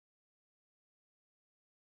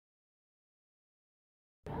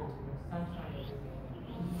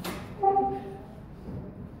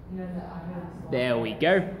There we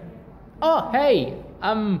go. Oh, hey,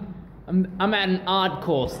 I'm at an art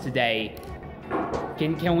course today.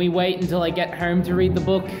 Can we wait until I get home to read the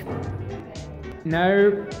book?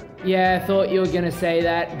 No? Yeah, I thought you were gonna say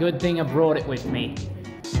that. Good thing I brought it with me.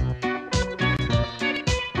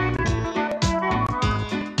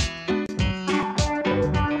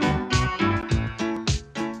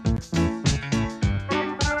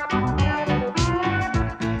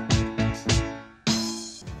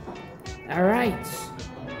 Alright.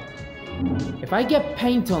 If I get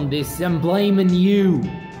paint on this, I'm blaming you.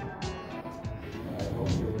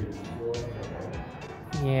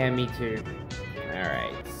 Yeah, me too.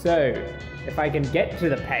 Alright, so if I can get to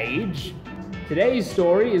the page, today's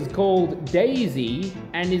story is called Daisy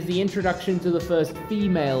and is the introduction to the first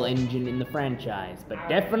female engine in the franchise, but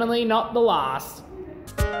definitely not the last.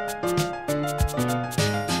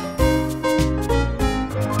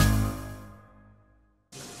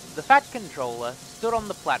 The Fat Controller stood on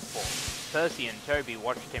the platform. Percy and Toby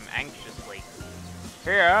watched him anxiously.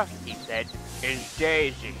 "Here," he said, "is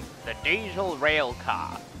Daisy, the diesel rail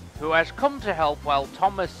car, who has come to help while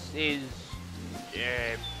Thomas is,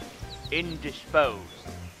 indisposed."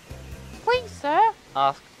 "Please, sir,"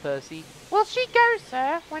 asked Percy. "will she go,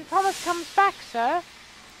 sir, when Thomas comes back, sir?"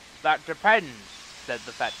 "That depends," said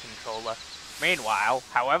the Fat Controller. "Meanwhile,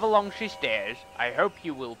 however long she stays, I hope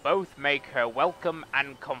you will both make her welcome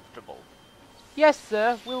and comfortable." "Yes,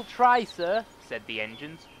 sir, we'll try, sir," said the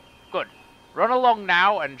engines. "Good. Run along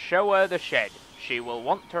now and show her the shed. She will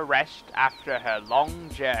want to rest after her long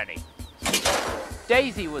journey."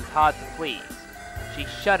 Daisy was hard to please. She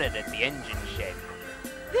shuddered at the engine shed.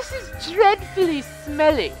 "This is dreadfully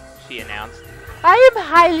smelly," she announced. "I am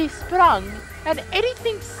highly sprung, and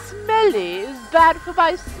anything smelly is bad for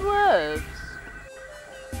my swerves."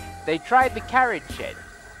 They tried the carriage shed.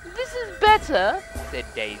 "This is better," said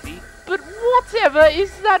Daisy, "but whatever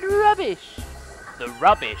is that rubbish?" The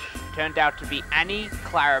rubbish turned out to be Annie,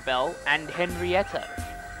 Clarabelle, and Henrietta,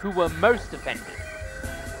 who were most offended.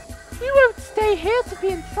 "You won't stay here to be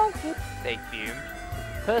insulted," they fumed.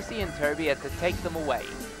 Percy and Toby had to take them away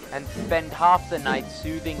and spend half the night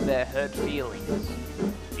soothing their hurt feelings.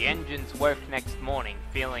 The engines woke next morning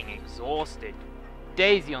feeling exhausted.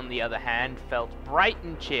 Daisy, on the other hand, felt bright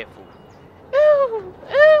and cheerful. "Ooh,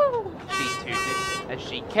 ooh," she tooted as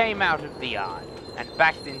she came out of the yard and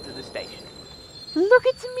backed into the station. "Look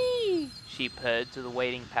at me," she purred to the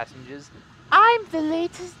waiting passengers. "I'm the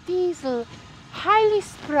latest diesel, highly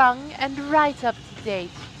sprung and right up to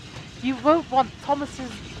date. You won't want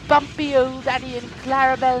Thomas's bumpy old Annie and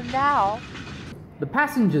Clarabelle now." The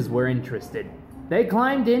passengers were interested. They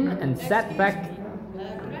climbed in and sat back.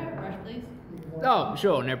 Oh,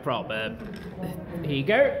 sure, no problem. Here you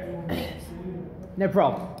go. No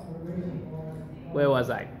problem. Where was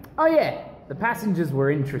I? Oh yeah, the passengers were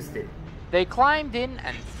interested. They climbed in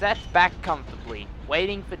and sat back comfortably,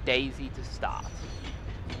 waiting for Daisy to start.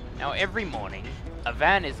 Now every morning, a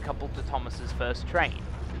van is coupled to Thomas's first train.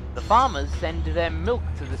 The farmers send their milk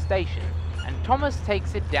to the station, and Thomas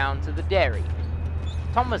takes it down to the dairy.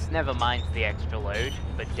 Thomas never minds the extra load,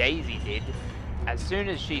 but Daisy did. As soon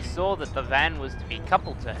as she saw that the van was to be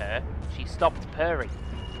coupled to her, she stopped purring.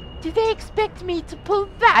 "Do they expect me to pull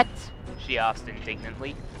that?" she asked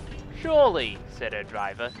indignantly. "Surely," said her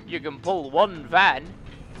driver, "you can pull one van."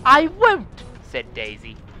 "I won't," said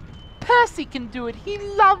Daisy. "Percy can do it. He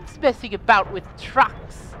loves messing about with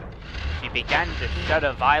trucks." She began to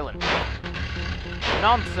shudder violently.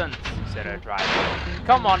 "Nonsense," said her driver.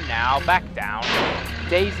 "Come on now, back down."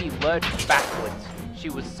 Daisy lurched backwards. She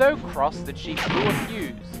was so cross that she blew a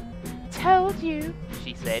fuse. "Told you,"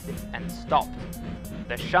 she said, and stopped.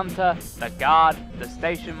 The shunter, the guard, the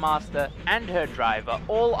station master, and her driver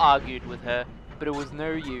all argued with her, but it was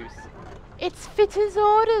no use. "It's fitter's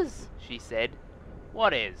orders," she said.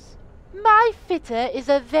 "What is?" "My fitter is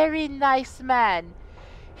a very nice man.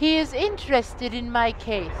 He is interested in my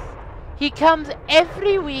case. He comes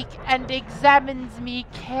every week and examines me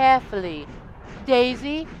carefully.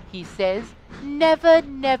 'Daisy,' he says,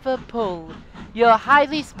 'never pull. You're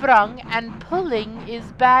highly sprung and pulling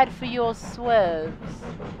is bad for your swerves.'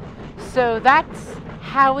 So that's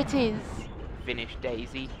how it is," finished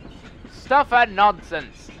Daisy. "Stuff and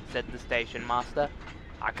nonsense," said the station master.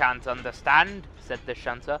 "I can't understand," said the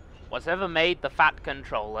shunter. "Whatever made the Fat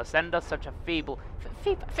Controller send us such a feeble..."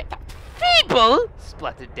 "Feeble?"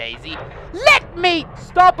 spluttered Daisy. "Let me..."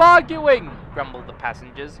 "Stop arguing," grumbled the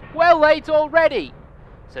passengers. "We're late already."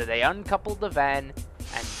 So they uncoupled the van,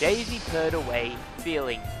 and Daisy purred away,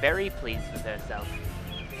 feeling very pleased with herself.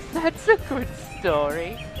 That's a good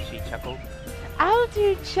story. She chuckled. I'll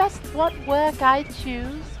do just what work I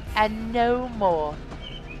choose and no more.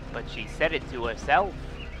 But she said it to herself.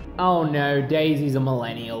 Oh no, Daisy's a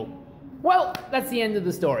millennial. Well, that's the end of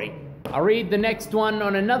the story. I'll read the next one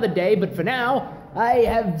on another day, but for now, I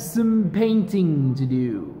have some painting to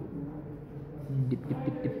do. Dip, dip,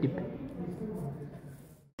 dip, dip, dip.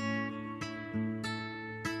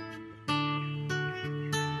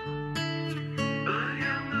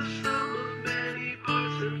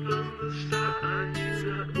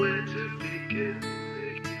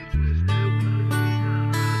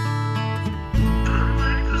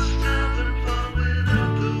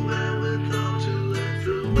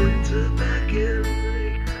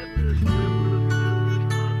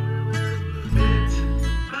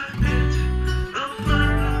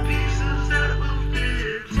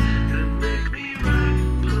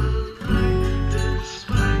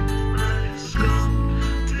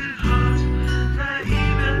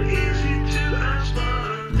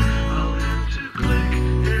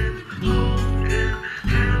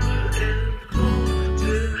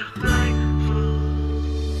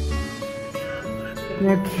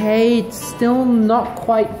 Okay, it's still not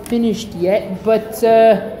quite finished yet, but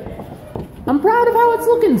I'm proud of how it's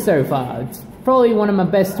looking so far. It's probably one of my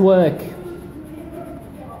best work.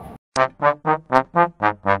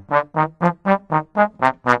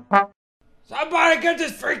 Somebody get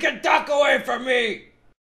this freaking duck away from me!